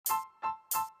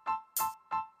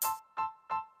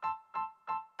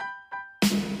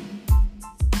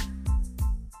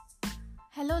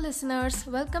Hello, listeners.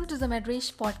 Welcome to the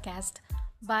MedReach podcast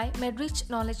by MedReach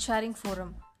Knowledge Sharing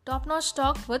Forum, top notch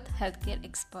talk with healthcare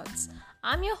experts.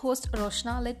 I'm your host,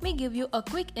 Roshna. Let me give you a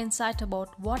quick insight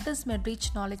about what is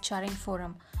MedReach Knowledge Sharing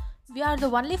Forum. We are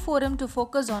the only forum to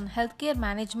focus on healthcare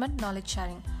management knowledge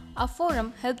sharing. Our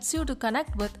forum helps you to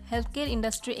connect with healthcare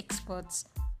industry experts.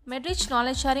 MedReach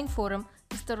Knowledge Sharing Forum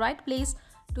is the right place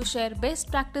to share best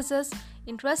practices,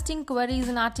 interesting queries,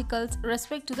 and articles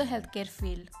respect to the healthcare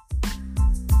field.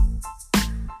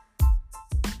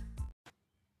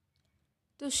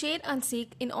 To share and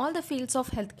seek in all the fields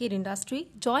of healthcare industry,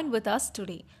 join with us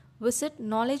today. Visit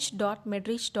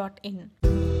knowledge.medreach.in.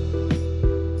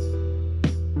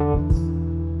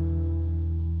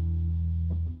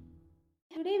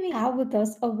 Today we have with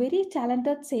us a very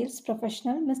talented sales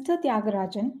professional, Mr.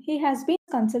 Tyagarajan. He has been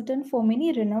a consultant for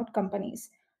many renowned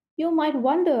companies. You might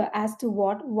wonder as to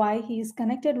why he is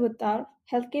connected with our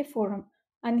healthcare forum,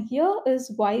 and here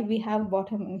is why we have brought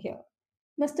him in here.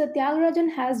 Mr. Tyagarajan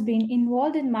has been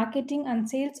involved in marketing and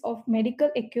sales of medical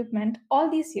equipment all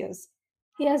these years.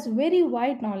 He has very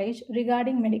wide knowledge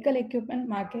regarding medical equipment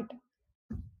market.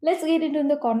 Let's get into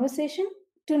the conversation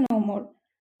to know more.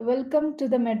 Welcome to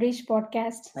the Medrich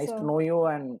podcast, Nice to sir. know you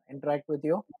and interact with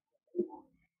you.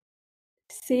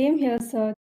 Same here,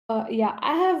 sir.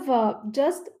 I have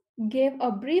just gave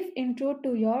a brief intro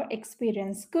to your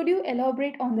experience. Could you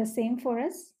elaborate on the same for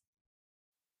us?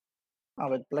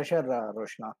 With pleasure,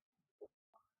 Roshna.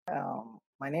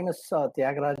 My name is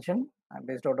Tyagarajan. I'm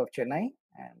based out of Chennai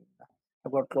and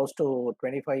I've got close to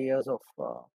 25 years of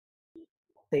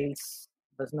sales,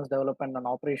 business development, and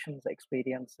operations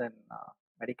experience in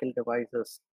medical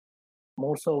devices,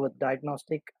 more so with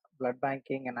diagnostic, blood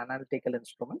banking, and analytical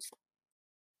instruments.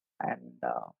 And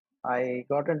I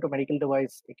got into medical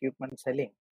device equipment selling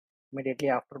immediately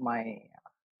after my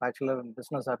bachelor in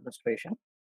business administration.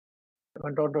 I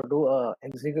went on to do a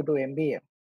executive MBA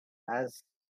as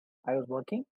I was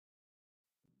working.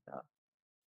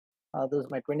 This is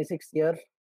my 26th year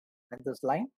at this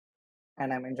line,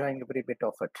 and I'm enjoying every bit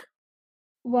of it.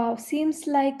 Wow, seems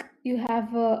like you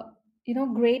have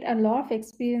great a lot of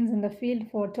experience in the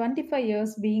field for 25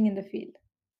 years being in the field.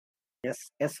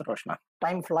 Yes, Roshna.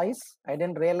 Time flies. I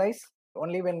didn't realize.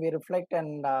 Only when we reflect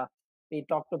and we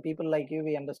talk to people like you,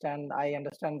 we understand. I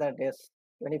understand that yes,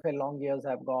 25 long years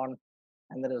have gone,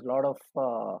 and there is a lot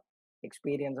of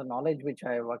experience and knowledge which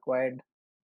I have acquired,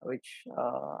 which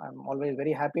I'm always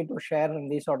very happy to share in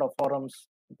these sort of forums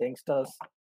with youngsters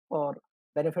for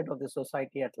benefit of the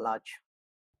society at large.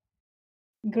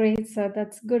 Great, sir.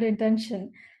 That's good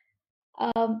intention.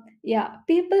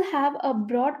 People have a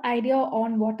broad idea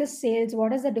on what is sales,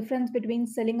 what is the difference between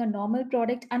selling a normal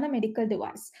product and a medical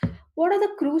device. What are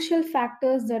the crucial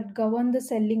factors that govern the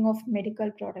selling of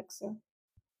medical products, sir?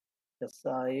 Yes,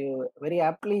 you very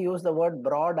aptly use the word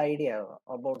broad idea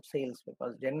about sales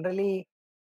because generally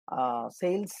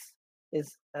sales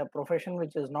is a profession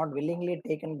which is not willingly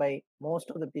taken by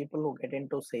most of the people who get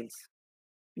into sales.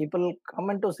 People come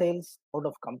into sales out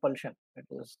of compulsion. It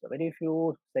is a very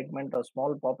few segment or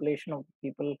small population of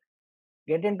people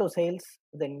get into sales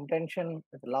with an intention,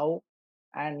 with love,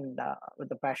 and with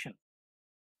the passion.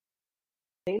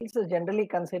 Sales is generally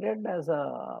considered as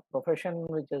a profession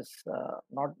which is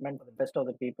not meant for the best of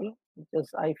the people, which is,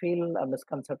 I feel, a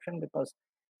misconception because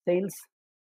sales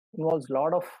involves a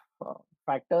lot of uh,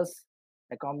 factors,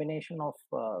 a combination of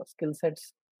skill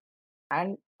sets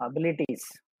and abilities,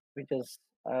 which is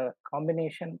a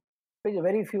combination which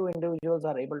very few individuals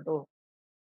are able to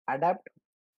adapt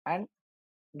and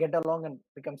get along and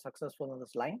become successful in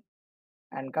this line.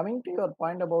 And coming to your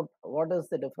point about what is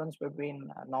the difference between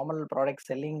normal product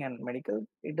selling and medical,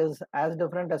 it is as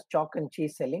different as chalk and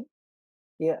cheese selling.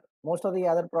 Here, most of the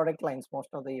other product lines,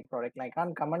 I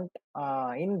can't comment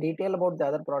in detail about the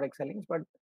other product sellings, but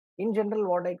in general,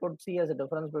 what I could see as a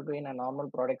difference between a normal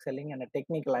product selling and a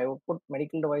technical, I would put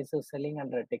medical devices selling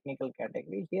under a technical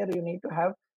category. Here, you need to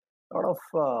have a lot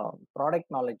of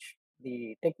product knowledge,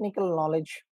 the technical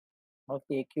knowledge of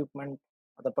the equipment,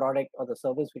 or the product, or the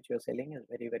service which you're selling is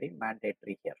very, very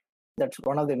mandatory here. That's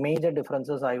one of the major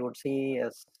differences I would see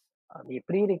as the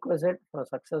prerequisite for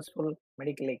successful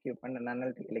medical equipment and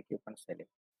analytical equipment selling.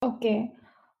 Okay.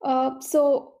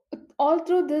 So all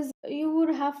through this, you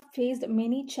would have faced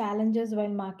many challenges while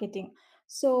marketing.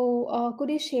 So could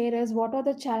you share us what are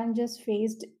the challenges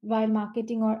faced while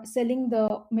marketing or selling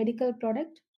the medical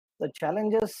product? The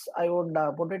challenges I would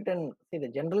put it in, see, the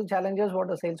general challenges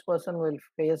what a salesperson will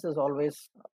face is always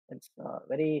it's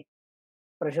very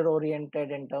pressure oriented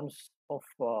in terms of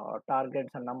targets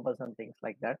and numbers and things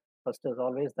like that. First is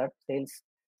always that sales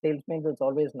means it's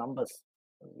always numbers.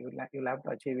 You'll have to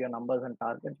achieve your numbers and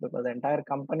targets because the entire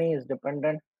company is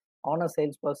dependent on a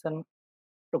salesperson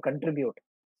to contribute.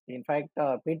 In fact,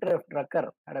 Peter F. Drucker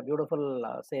had a beautiful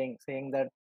saying that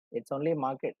it's only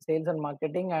market sales and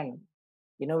marketing and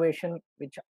innovation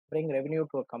which bring revenue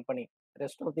to a company.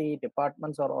 Rest of the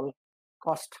departments are all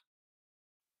cost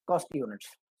cost units.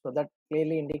 So that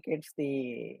clearly indicates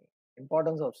the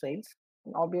importance of sales.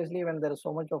 And obviously, when there is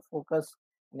so much of focus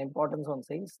and importance on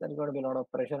sales, there's going to be a lot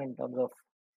of pressure in terms of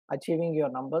achieving your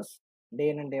numbers day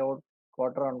in and day out,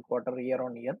 quarter on quarter, year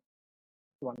on year.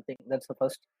 One thing that's the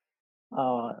first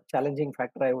challenging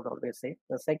factor I would always say.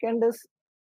 The second is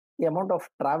the amount of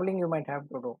traveling you might have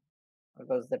to do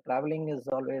because the traveling is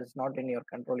always not in your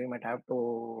control. You might have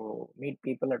to meet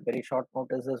people at very short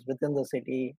notices within the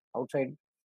city, outside,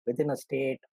 within a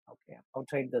state, okay,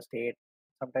 outside the state,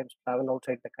 sometimes travel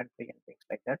outside the country and things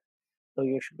like that. So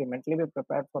you should be mentally be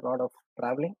prepared for a lot of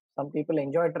traveling. Some people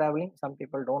enjoy traveling, some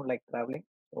people don't like traveling.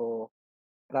 So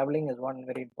traveling is one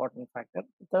very important factor.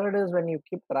 Third is when you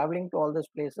keep traveling to all these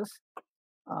places,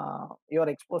 you are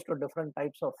exposed to different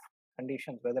types of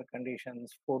conditions, weather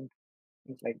conditions, food,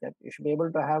 things like that. You should be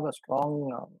able to have a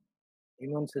strong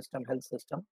immune system, health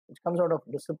system, which comes out of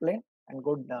discipline and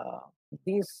good.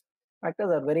 These factors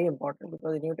are very important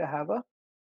because you need to have a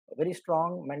very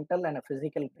strong mental and a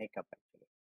physical makeup actually.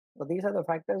 So these are the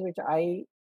factors which I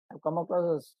have come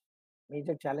across as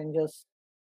major challenges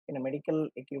in a medical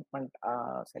equipment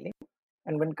selling.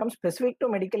 And when it comes specific to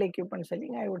medical equipment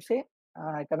selling, I would say,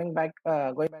 going back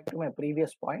to my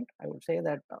previous point, I would say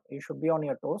that you should be on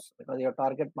your toes because your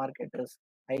target market is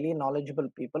highly knowledgeable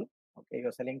people. Okay,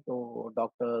 you're selling to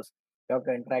doctors, you have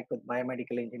to interact with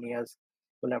biomedical engineers,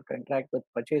 you'll have to interact with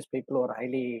purchase people who are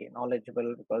highly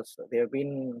knowledgeable because they have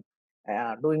been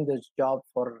doing this job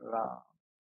for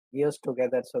years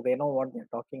together, so they know what they're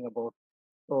talking about.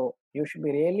 So you should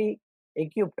be really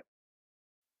equipped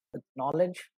with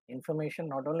knowledge, information,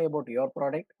 not only about your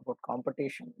product, about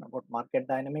competition, about market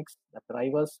dynamics, the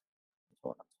drivers,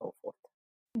 so on and so forth.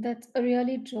 That's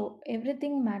really true.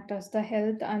 Everything matters: the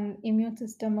health and immune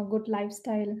system, a good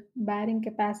lifestyle, bearing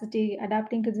capacity,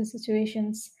 adapting to the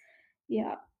situations.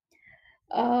 Yeah.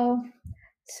 Uh,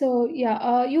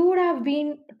 you would have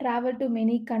been traveled to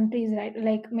many countries, right?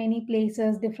 Like many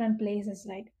places, different places,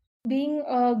 right? Being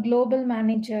a global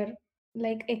manager,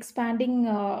 like expanding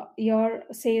your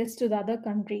sales to the other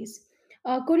countries.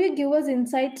 Could you give us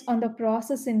insights on the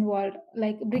process involved,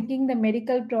 like bringing the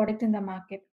medical product in the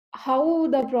market? How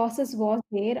the process was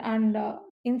there, and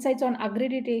insights on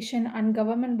accreditation and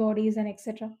government bodies and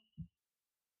etc.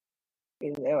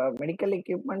 In medical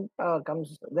equipment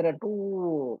there are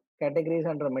two categories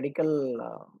under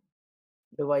medical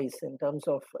device in terms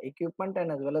of equipment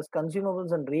and as well as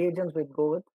consumables and reagents which go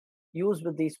with used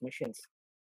with these machines.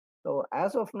 So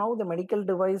as of now, the medical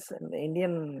device in the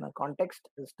Indian context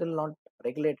is still not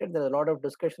regulated. There are a lot of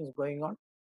discussions going on.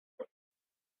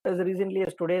 As recently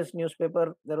as today's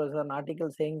newspaper, there was an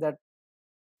article saying that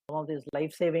some of these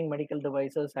life-saving medical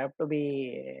devices have to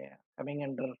be coming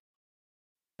under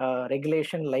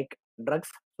regulation like drugs,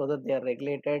 so that they are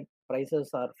regulated, prices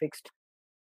are fixed,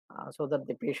 so that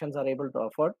the patients are able to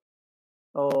afford.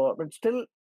 But still,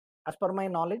 as per my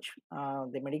knowledge,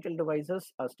 the medical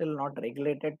devices are still not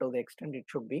regulated to the extent it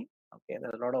should be. Okay,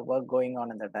 there's a lot of work going on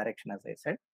in that direction, as I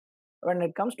said. When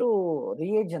it comes to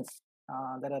reagents,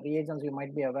 there are reagents you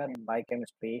might be aware in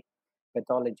biochemistry,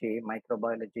 pathology,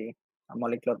 microbiology,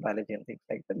 molecular biology, and things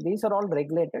like that. These are all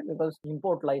regulated because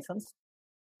import license.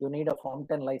 You need a Form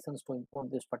 10 license to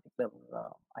import these particular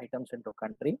items into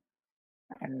country.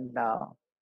 And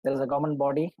there is a government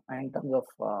body in terms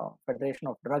of Federation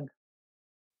of Drug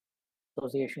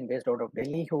Association based out of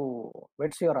Delhi who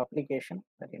vets your application,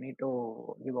 that you need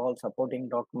to give all supporting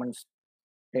documents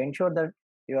to ensure that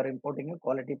you are importing a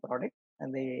quality product,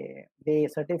 and they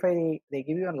certify, they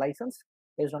give you a license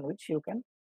based on which you can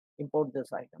import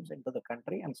these items into the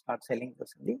country and start selling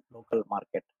this in the local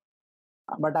market.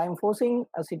 But I'm forcing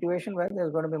a situation where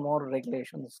there's going to be more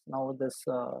regulations now with this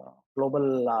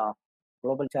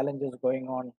global challenges going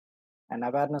on and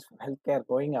awareness of healthcare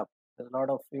going up. There's a lot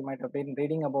of, you might have been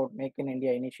reading about Make in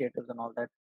India initiatives and all that.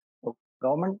 So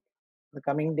government the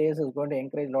coming days is going to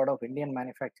encourage a lot of Indian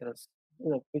manufacturers,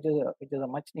 which is a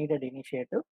much needed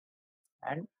initiative.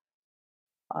 And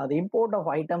the import of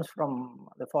items from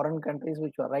the foreign countries,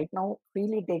 which are right now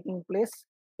freely taking place,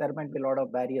 there might be a lot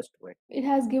of barriers to it. It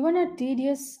has given a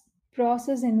tedious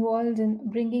process involved in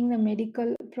bringing the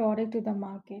medical product to the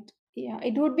market. Yeah,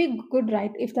 it would be good,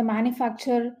 right? If the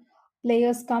manufacturer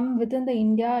players come within the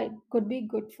India, it could be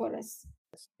good for us.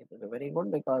 very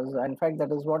good, because in fact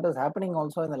that is what is happening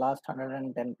also in the last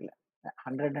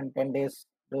 110 days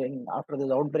during after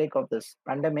this outbreak of this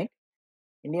pandemic.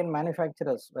 Indian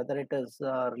manufacturers, whether it is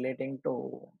relating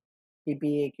to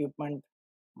PPE equipment,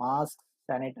 masks,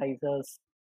 sanitizers,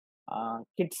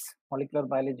 kits, molecular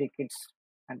biology kits,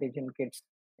 antigen kits,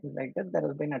 things like that, there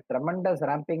has been a tremendous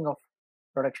ramping of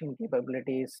production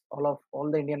capabilities.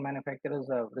 All the Indian manufacturers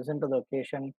have risen to the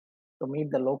occasion to meet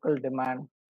the local demand,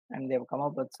 and they've come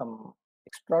up with some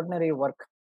extraordinary work.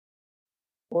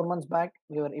 4 months back,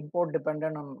 we were import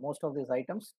dependent on most of these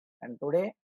items, and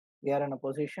today we are in a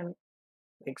position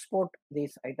to export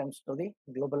these items to the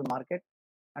global market,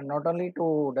 and not only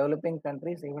to developing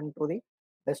countries, even to the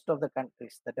rest of the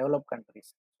countries, the developed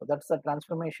countries. So that's the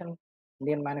transformation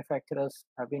Indian manufacturers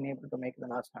have been able to make in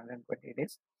the last 120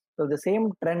 days. So the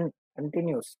same trend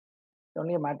continues. It's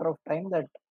only a matter of time that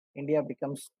India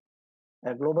becomes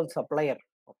a global supplier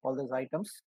of all these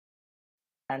items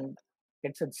and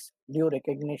gets its due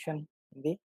recognition in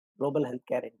the global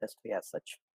healthcare industry as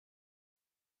such.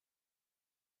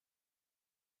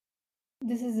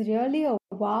 This is really a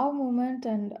wow moment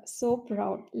and so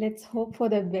proud. Let's hope for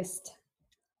the best.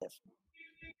 Yes.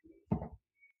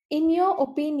 In your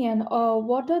opinion,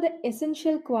 what are the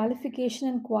essential qualification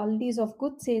and qualities of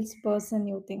good salesperson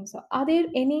you think so? Are there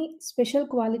any special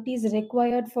qualities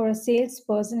required for a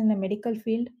salesperson in a medical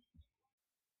field?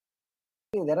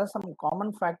 There are some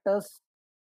common factors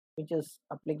which is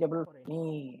applicable for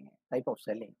any type of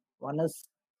selling. One is,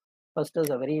 first is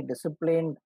a very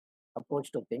disciplined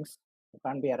approach to things. You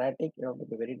can't be erratic, you have to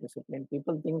be very disciplined.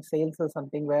 People think sales is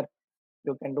something where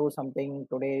you can do something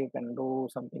today, you can do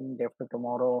something day after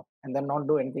tomorrow, and then not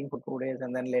do anything for 2 days,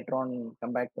 and then later on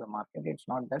come back to the market. It's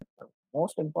not that. The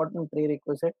most important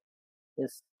prerequisite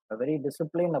is a very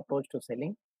disciplined approach to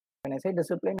selling. When I say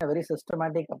discipline, a very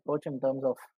systematic approach in terms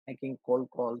of making cold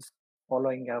calls,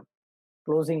 following up,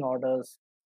 closing orders,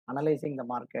 analyzing the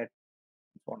market,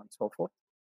 so on and so forth.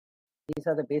 These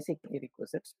are the basic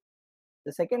prerequisites.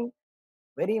 The second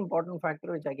very important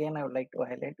factor, which again I would like to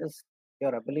highlight, is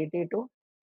your ability to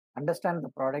understand the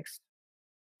products.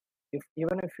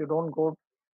 Even if you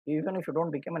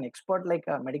don't become an expert like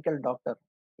a medical doctor,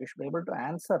 you should be able to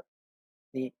answer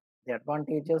the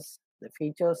advantages, the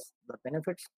features, the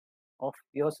benefits of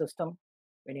your system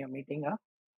when you're meeting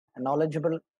a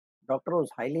knowledgeable doctor who's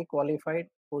highly qualified,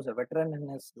 who's a veteran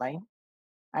in his line,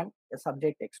 and a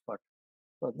subject expert.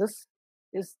 So this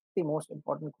is the most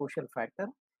important crucial factor.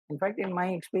 In fact, in my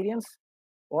experience,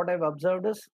 what I've observed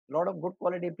is a lot of good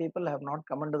quality people have not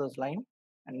come into this line,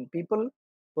 and people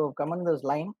who have come in this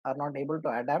line are not able to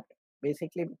adapt,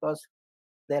 basically because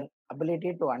their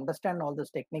ability to understand all this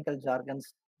technical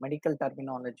jargons, medical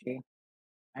terminology,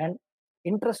 and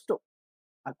interest to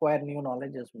acquire new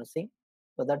knowledge is missing.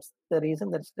 So that's the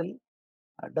reason there's still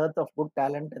a dearth of good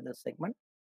talent in this segment.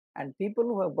 And people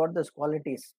who have got these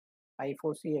qualities, I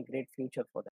foresee a great future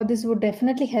for them. This would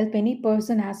definitely help any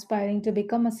person aspiring to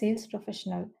become a sales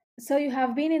professional. So, you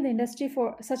have been in the industry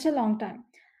for such a long time.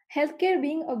 Healthcare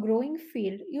being a growing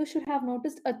field, you should have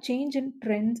noticed a change in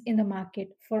trends in the market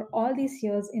for all these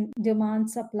years in demand,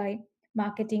 supply,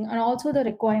 marketing, and also the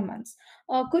requirements.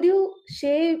 Could you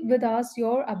share with us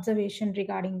your observation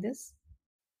regarding this?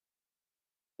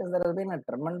 Yes, there has been a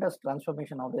tremendous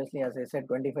transformation. Obviously, as I said,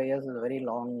 25 years is a very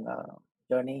long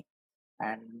journey.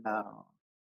 And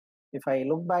if I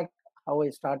look back how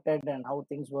I started and how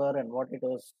things were and what it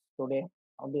was today,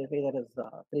 obviously there is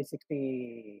a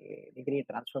 360-degree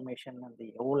transformation in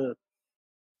the whole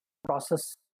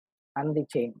process and the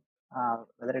chain,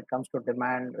 whether it comes to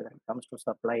demand, whether it comes to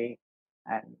supply,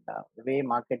 and the way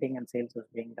marketing and sales is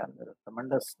being done. There is a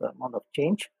tremendous amount of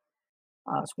change.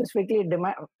 Specifically,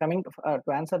 demand, coming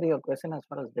to answer your question as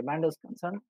far as demand is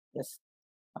concerned, yes,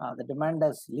 the demand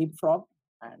has leapfrogged,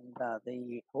 and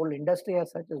the whole industry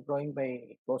as such is growing by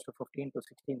close to 15 to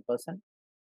 16%.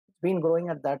 It's been growing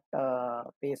at that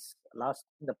pace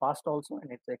in the past also,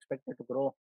 and it's expected to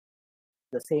grow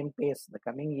the same pace the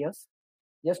coming years.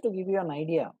 Just to give you an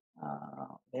idea,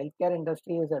 the healthcare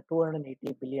industry is a $280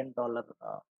 billion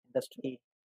industry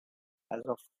as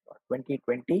of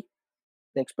 2020.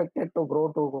 They expected to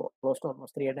grow to close to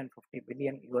almost 350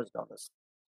 billion US dollars.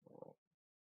 So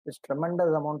there's tremendous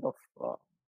amount of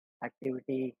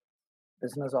activity,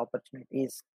 business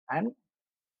opportunities, and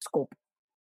scope.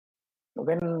 So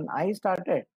when I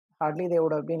started, hardly they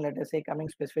would have been, let us say, coming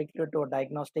specifically to a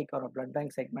diagnostic or a blood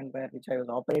bank segment which I was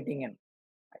operating in.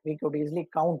 We could easily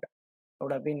count. There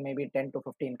would have been maybe 10 to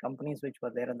 15 companies which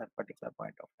were there in that particular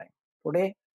point of time.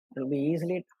 Today, there will be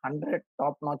easily 100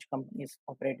 top-notch companies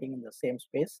operating in the same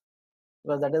space.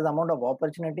 because that is the amount of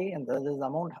opportunity and that is the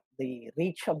amount, the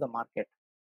reach of the market.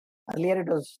 Earlier, it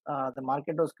was the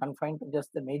market was confined to just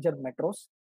the major metros.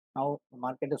 Now the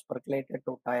market is percolated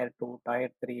to tier two, tier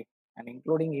three, and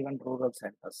including even rural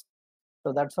centers.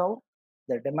 So that's how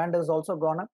the demand has also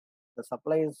gone up. The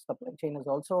supply chain has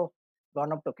also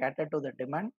gone up to cater to the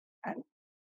demand. And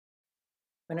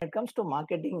when it comes to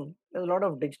marketing, there's a lot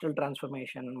of digital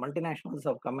transformation. Multinationals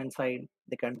have come inside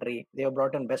the country. They have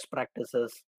brought in best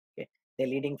practices. Okay, they're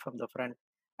leading from the front,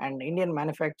 and Indian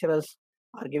manufacturers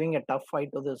are giving a tough fight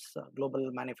to this global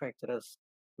manufacturers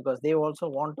because they also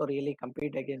want to really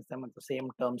compete against them at the same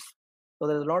terms. So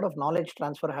there's a lot of knowledge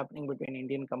transfer happening between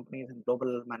Indian companies and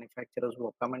global manufacturers who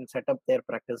have come and set up their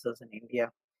practices in India.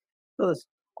 So this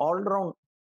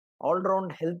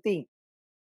all-round healthy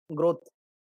growth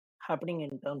happening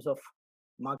in terms of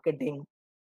marketing.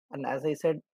 And as I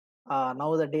said,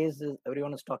 nowadays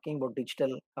everyone is talking about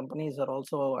digital. Companies are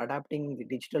also adapting the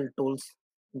digital tools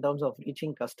in terms of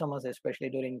reaching customers, especially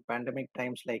during pandemic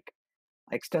times, like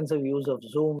extensive use of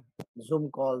Zoom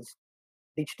calls,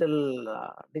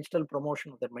 digital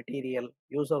promotion of the material,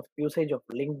 usage of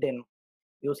LinkedIn,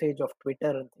 usage of Twitter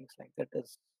and things like that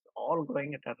is all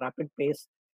growing at a rapid pace.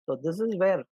 So this is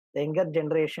where the younger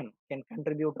generation can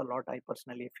contribute a lot, I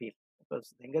personally feel,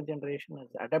 because the younger generation has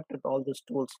adapted all these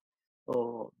tools.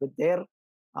 So with their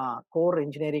core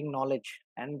engineering knowledge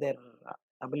and their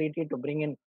ability to bring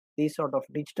in these sort of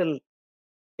digital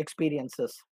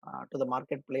experiences to the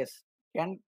marketplace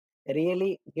can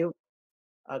really give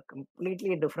a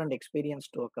completely different experience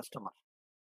to a customer.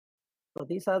 So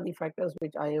these are the factors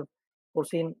which I have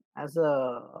foreseen as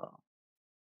a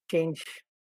change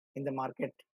in the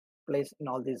marketplace in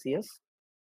all these years.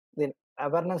 The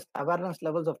awareness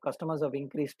levels of customers have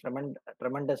increased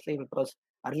tremendously because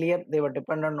earlier they were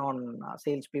dependent on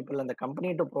salespeople and the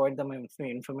company to provide them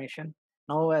information.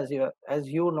 Now, as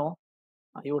you know,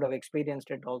 you would have experienced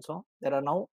it also. There are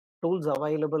now tools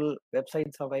available,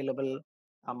 websites available,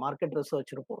 market research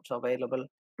reports available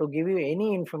to give you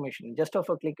any information. Just of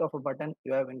a click of a button,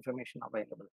 you have information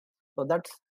available. So that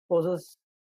poses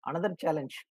another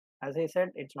challenge. As I said,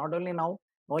 it's not only now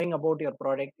knowing about your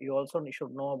product, you also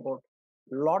should know about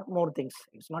a lot more things.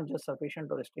 It's not just sufficient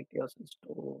to restrict yourselves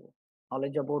to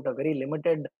knowledge about a very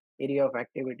limited area of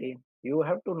activity. You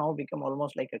have to now become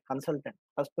almost like a consultant.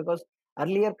 First, because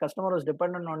earlier customer was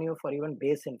dependent on you for even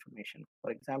base information.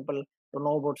 For example, to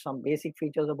know about some basic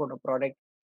features about a product,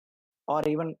 or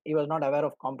even he was not aware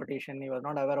of competition. He was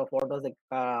not aware of what was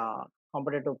the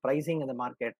competitive pricing in the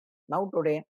market. Now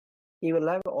today, he will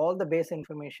have all the base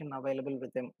information available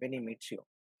with him when he meets you.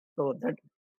 So that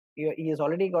he has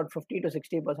already got 50 to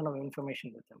 60% of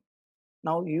information with him.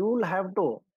 Now you will have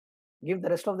to give the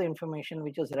rest of the information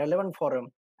which is relevant for him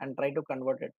and try to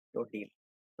convert it to a deal.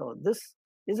 So this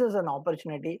is an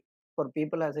opportunity for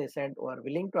people, as I said, who are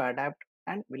willing to adapt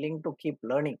and willing to keep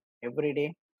learning every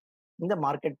day in the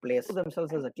marketplace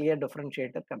themselves as a clear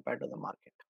differentiator compared to the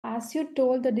market. As you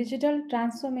told, the digital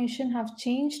transformation have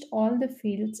changed all the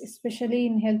fields, especially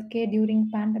in healthcare during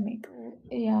pandemic.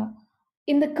 Yeah.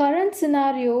 In the current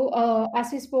scenario,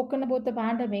 as we spoken about the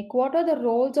pandemic, what are the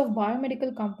roles of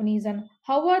biomedical companies and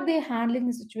how are they handling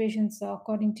the situations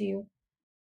according to you?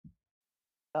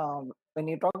 When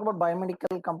you talk about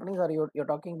biomedical companies, are you're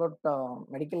talking about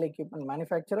medical equipment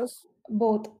manufacturers?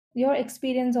 Both. Your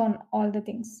experience on all the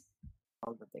things.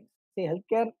 All the things. See,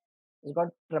 healthcare has got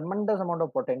tremendous amount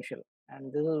of potential,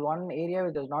 and this is one area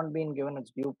which has not been given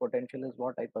its due potential. Is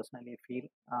what I personally feel.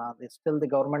 Still, the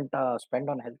government spend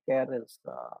on healthcare is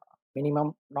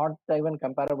minimum, not even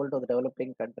comparable to the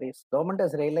developing countries. Government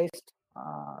has realized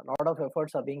a lot of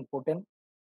efforts are being put in,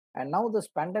 and now this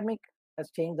pandemic has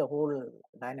changed the whole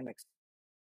dynamics.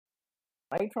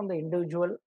 Right from the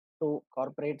individual to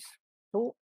corporates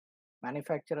to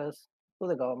manufacturers to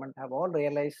the government have all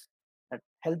realized that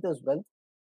health is wealth.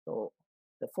 So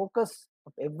the focus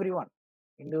of everyone,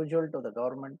 individual to the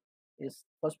government, is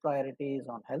first priority is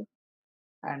on health.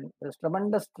 And there's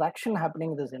tremendous traction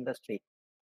happening in this industry,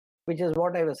 which is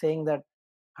what I was saying that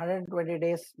 120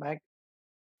 days back,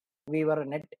 we were a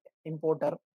net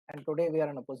importer, and today we are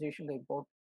in a position to import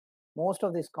most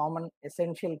of these common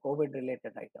essential COVID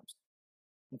related items.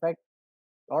 In fact,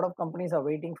 a lot of companies are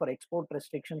waiting for export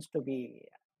restrictions to be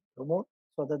removed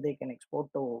so that they can export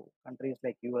to countries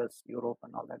like US, Europe,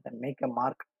 and all that, and make a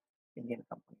mark Indian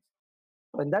companies.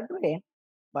 So in that way,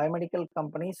 biomedical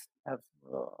companies have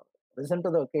risen to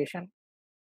the occasion,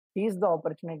 seized the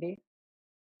opportunity,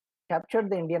 captured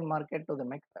the Indian market to the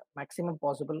maximum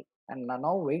possible, and are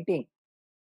now waiting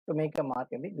to make a mark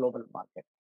in the global market.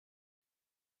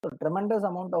 So tremendous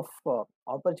amount of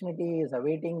opportunity is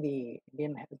awaiting the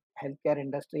Indian healthcare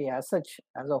industry as such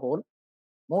as a whole,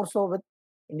 more so with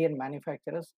Indian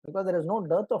manufacturers, because there is no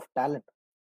dearth of talent.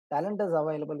 Talent is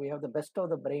available. We have the best of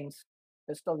the brains,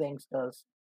 best of the youngsters.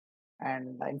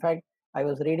 And in fact, I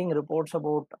was reading reports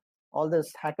about all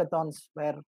these hackathons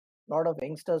where a lot of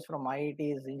youngsters from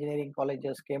IITs, engineering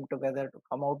colleges came together to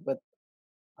come out with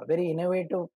a very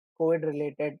innovative COVID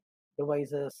related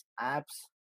devices, apps,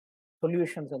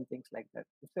 solutions, and things like that.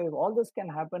 So if all this can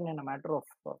happen in a matter of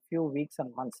a few weeks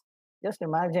and months, just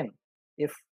imagine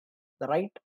if the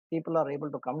right people are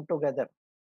able to come together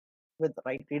with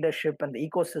right leadership and the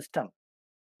ecosystem.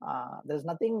 There's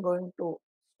nothing going to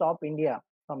stop India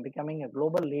from becoming a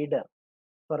global leader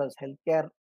for as healthcare,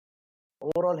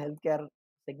 overall healthcare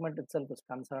segment itself is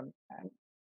concerned, and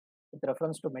with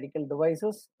reference to medical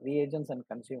devices, reagents, and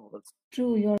consumables.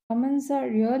 True, your comments are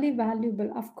really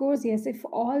valuable. Of course, yes, if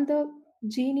all the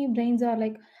genie brains are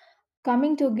like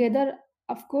coming together,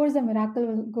 of course, a miracle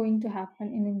will going to happen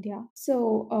in India.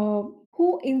 So,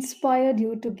 who inspired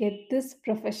you to get this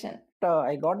profession?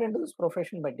 I got into this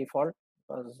profession by default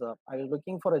because I was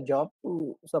looking for a job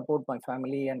to support my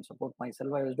family and support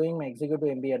myself. I was doing my executive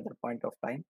MBA at that point of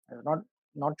time. I was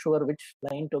not sure which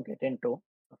line to get into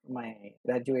after my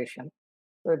graduation.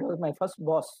 So it was my first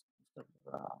boss, Mr.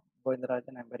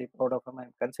 Govindarajan. I'm very proud of him. I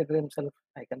consider him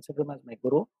as my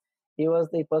guru. He was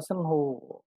the person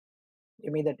who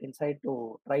gave me that insight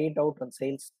to try it out on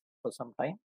sales for some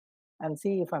time and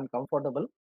see if I'm comfortable.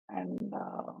 And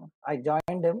I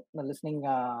joined him, listening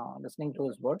to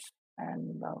his words.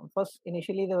 And first,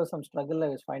 initially, there was some struggle I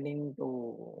was finding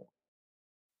to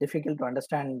difficult to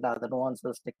understand the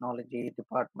nuances, technology,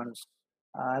 departments.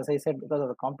 As I said, because of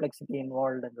the complexity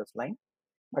involved in this line.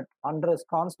 But under his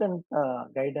constant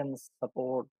guidance,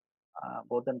 support,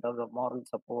 both in terms of moral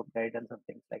support, guidance, and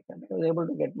things like that, I was able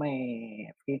to get my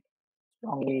feet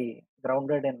strongly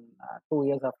grounded in 2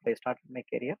 years after I started my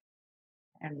career.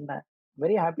 And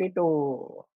very happy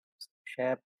to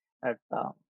share that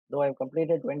though I've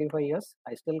completed 25 years,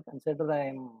 I still consider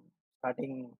I'm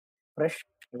starting fresh.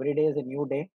 Every day is a new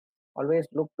day. Always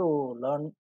look to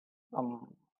learn from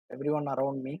everyone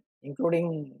around me,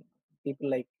 including people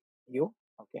like you.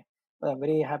 Okay. So I'm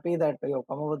very happy that you have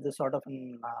come up with this sort of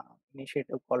an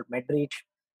initiative called MedReach,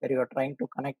 where you are trying to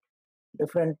connect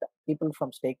different people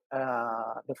from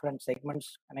different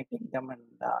segments, connecting them and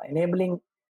enabling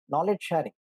knowledge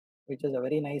sharing, which is a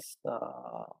very nice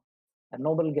a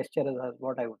noble gesture, is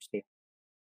what I would say.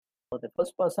 So the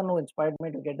first person who inspired me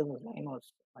to get in this line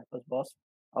was my first boss.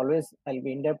 Always I'll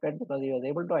be indebted because he was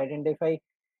able to identify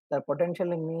the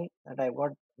potential in me that I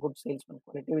got good salesman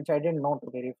quality, which I didn't know,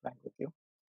 to be very frank with you.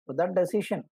 So that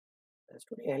decision is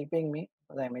today helping me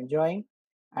because I'm enjoying,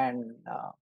 and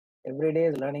every day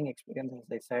is learning experience, as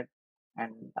I said,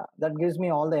 and that gives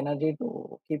me all the energy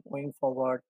to keep going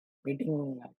forward,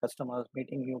 meeting customers,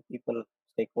 meeting new people,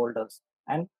 stakeholders,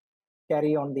 and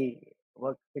carry on the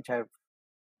work which I've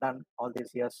done all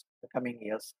these years, the coming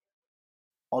years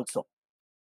also.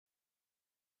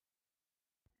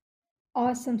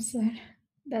 Awesome, sir.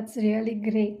 That's really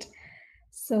great.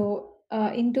 So,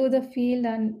 into the field,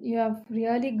 and you have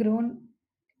really grown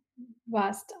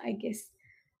vast, I guess.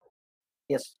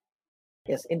 Yes,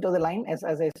 yes, into the line. As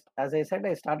I said,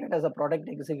 I started as a product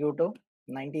executive,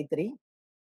 93,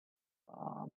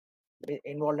 uh,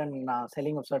 involved in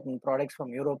selling of certain products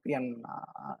from European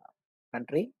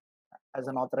country as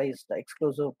an authorized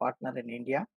exclusive partner in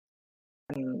India,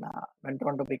 and went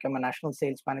on to become a national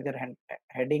sales manager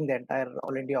heading the entire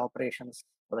all India operations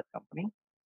for the company.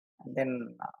 And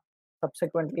then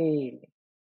subsequently,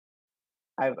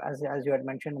 as you had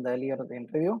mentioned in the earlier of the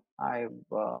interview, I've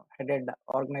headed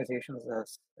organizations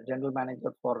as general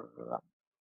manager for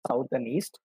South and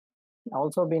East.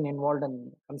 Also been involved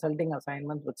in consulting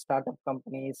assignments with startup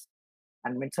companies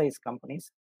and mid-sized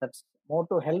companies. That's more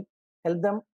to help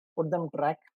them, put them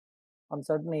track on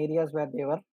certain areas where they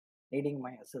were needing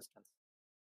my assistance.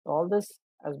 So all this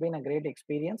has been a great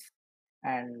experience,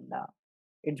 and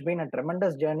it's been a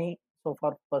tremendous journey so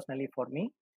far personally for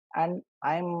me, and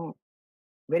I'm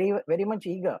very much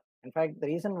eager. In fact, the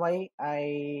reason why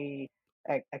I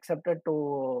accepted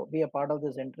to be a part of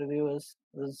this interview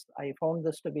is I found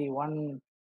this to be one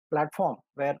platform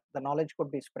where the knowledge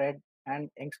could be spread and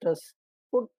youngsters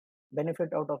could benefit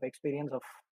out of experience of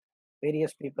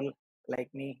various people like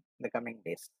me in the coming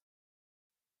days.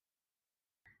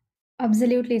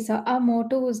 Absolutely, sir. Our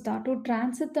motto is that to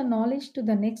transit the knowledge to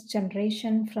the next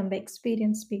generation from the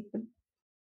experienced people.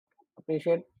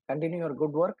 Appreciate, continue your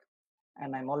good work,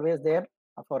 and I'm always there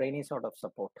for any sort of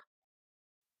support.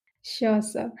 Sure,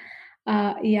 sir.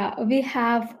 Yeah, we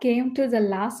have came to the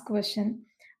last question.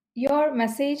 Your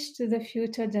message to the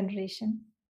future generation.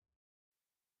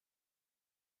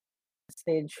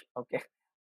 Stage. Okay.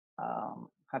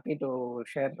 Happy to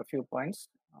share a few points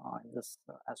in this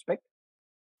aspect.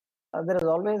 There is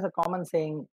always a common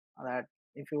saying that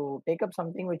if you take up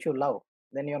something which you love,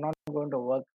 then you're not going to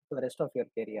work for the rest of your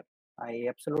career. I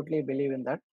absolutely believe in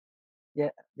that. Yeah,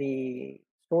 the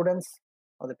students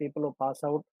or the people who pass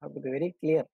out have to be very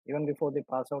clear even before they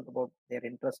pass out about their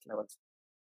interest levels.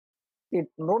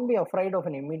 Don't be afraid of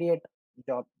an immediate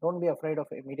job. Don't be afraid of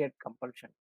immediate compulsion.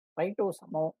 Try to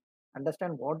somehow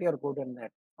understand what you're good in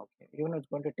that. Okay, even if it's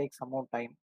going to take some more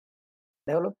time.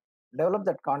 Develop develop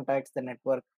that contacts, the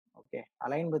network. Okay,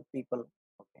 align with people.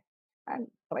 Okay, and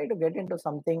try to get into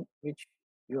something which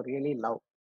you really love.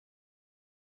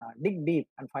 Dig deep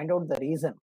and find out the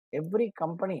reason. Every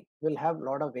company will have a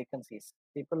lot of vacancies.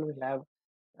 People will have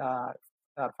uh,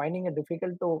 are finding it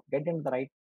difficult to get in the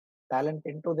right talent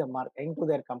into the into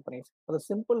their companies for the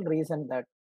simple reason that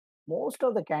most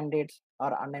of the candidates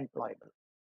are unemployable.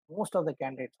 Most of the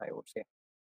candidates, I would say,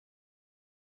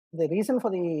 the reason for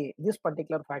the this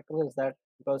particular factor is that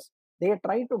because they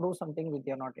try to do something which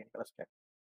they are not interested.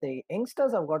 The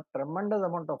youngsters have got tremendous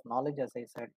amount of knowledge, as I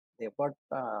said. They've got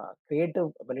creative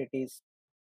abilities.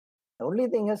 The only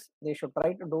thing is they should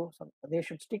try to do some. They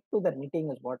should stick to the knitting.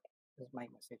 Is what is my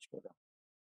message to them.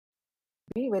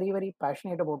 Be very very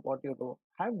passionate about what you do.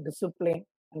 Have discipline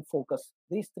and focus.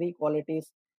 These three qualities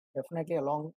definitely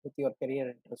along with your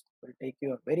career interest will take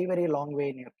you a very very long way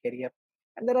in your career.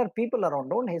 And there are people around.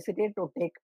 Don't hesitate to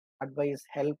take advice,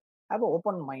 help. Have an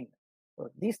open mind. So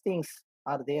these things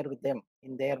are there with them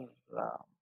in their uh,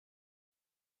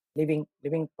 living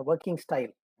a working style.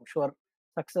 I'm sure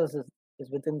success is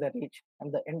within their reach,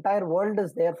 and the entire world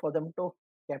is there for them to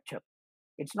capture.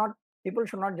 It's not, people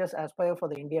should not just aspire for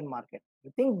the Indian market.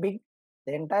 You think big,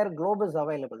 the entire globe is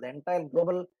available. The entire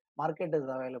global market is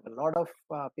available. A lot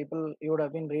of people, you would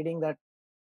have been reading that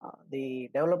the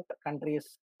developed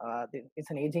countries,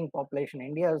 it's an aging population.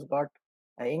 India has got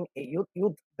a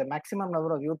youth, the maximum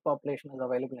number of youth population is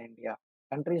available in India.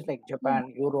 Countries like Yeah.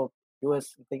 Japan, Europe,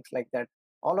 US, things like that.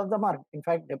 All of them are, in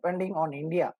fact, depending on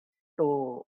India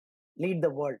to lead the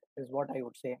world, is what I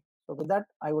would say. So, with that,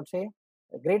 I would say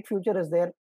a great future is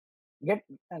there. Get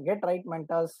right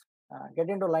mentors, get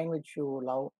into line which you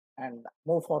love, and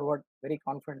move forward very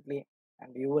confidently,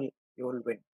 and you will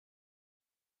win.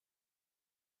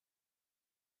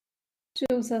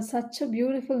 True, sir. Such a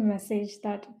beautiful message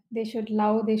that they should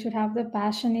love, they should have the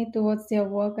passionate towards their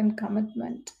work and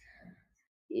commitment.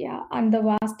 Yeah, and the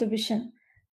vast vision.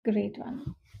 Great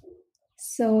one.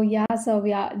 So, yeah, so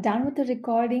we are done with the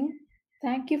recording.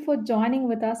 Thank you for joining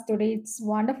with us today. It's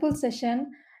wonderful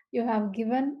session. You have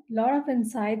given a lot of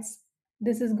insights.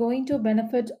 This is going to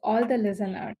benefit all the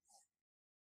listeners.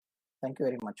 Thank you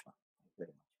very much, ma'am. Thank you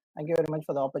very much. Thank you very much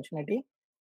for the opportunity.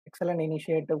 Excellent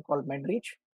initiative called MedReach.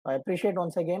 I appreciate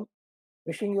once again.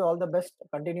 Wishing you all the best.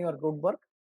 Continue your good work,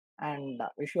 and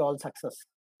wish you all success.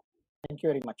 Thank you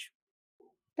very much.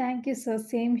 Thank you, sir.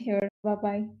 Same here. Bye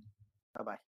bye. Bye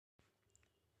bye.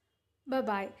 Bye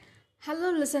bye. Hello,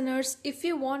 listeners. If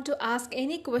you want to ask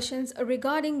any questions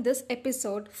regarding this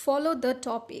episode, follow the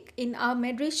topic in our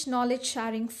Medrich Knowledge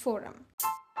Sharing Forum.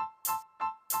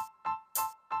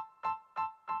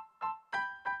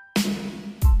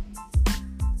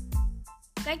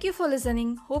 Thank you for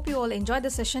listening. Hope you all enjoyed the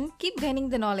session. Keep gaining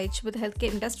the knowledge with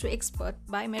healthcare industry expert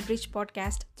by Medrich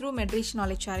Podcast through Medrich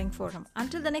Knowledge Sharing Forum.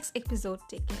 Until the next episode,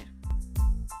 take care.